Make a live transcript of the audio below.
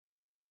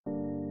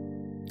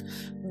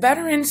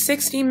Veteran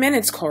 60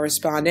 Minutes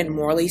correspondent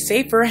Morley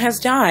Safer has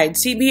died,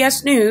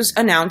 CBS News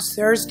announced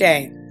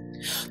Thursday.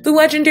 The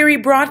legendary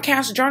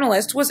broadcast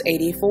journalist was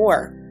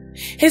 84.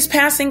 His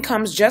passing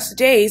comes just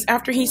days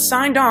after he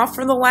signed off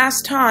for the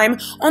last time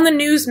on the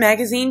news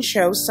magazine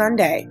show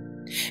Sunday.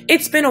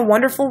 It's been a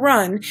wonderful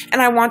run,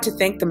 and I want to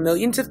thank the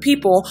millions of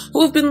people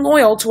who have been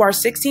loyal to our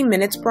 60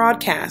 Minutes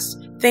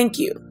broadcast. Thank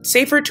you,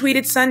 Safer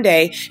tweeted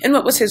Sunday in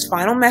what was his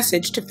final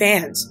message to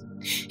fans.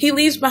 He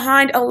leaves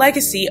behind a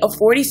legacy of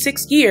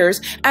 46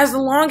 years as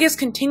the longest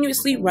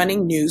continuously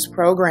running news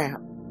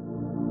program.